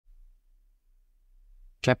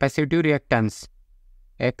Capacitive reactance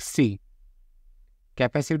XC.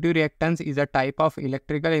 Capacitive reactance is a type of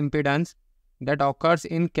electrical impedance that occurs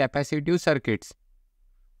in capacitive circuits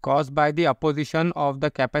caused by the opposition of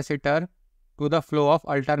the capacitor to the flow of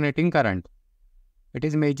alternating current. It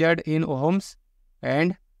is measured in ohms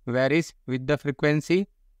and varies with the frequency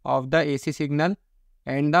of the AC signal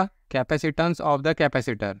and the capacitance of the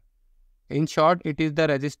capacitor. In short, it is the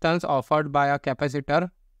resistance offered by a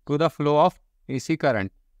capacitor to the flow of AC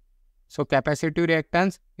current. So, capacitive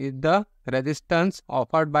reactance is the resistance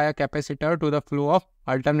offered by a capacitor to the flow of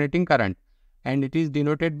alternating current, and it is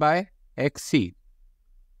denoted by XC.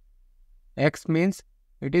 X means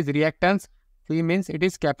it is reactance, C means it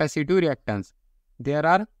is capacitive reactance. There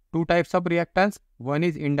are two types of reactance. One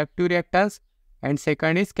is inductive reactance and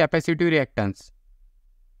second is capacitive reactance.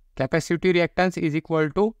 Capacitive reactance is equal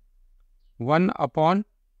to 1 upon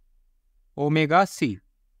omega C.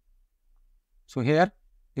 So here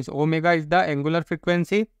this omega is the angular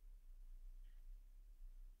frequency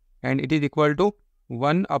and it is equal to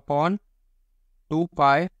 1 upon 2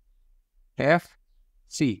 pi f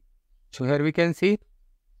C. So here we can see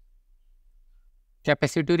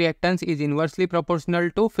capacitive reactance is inversely proportional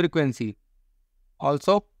to frequency.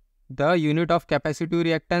 Also, the unit of capacitive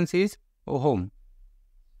reactance is ohm.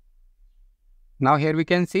 Now here we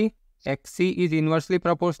can see XC is inversely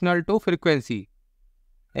proportional to frequency.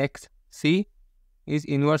 XC is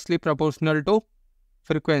inversely proportional to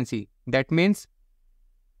frequency. That means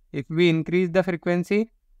if we increase the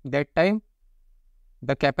frequency, that time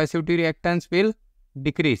the capacitive reactance will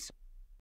decrease.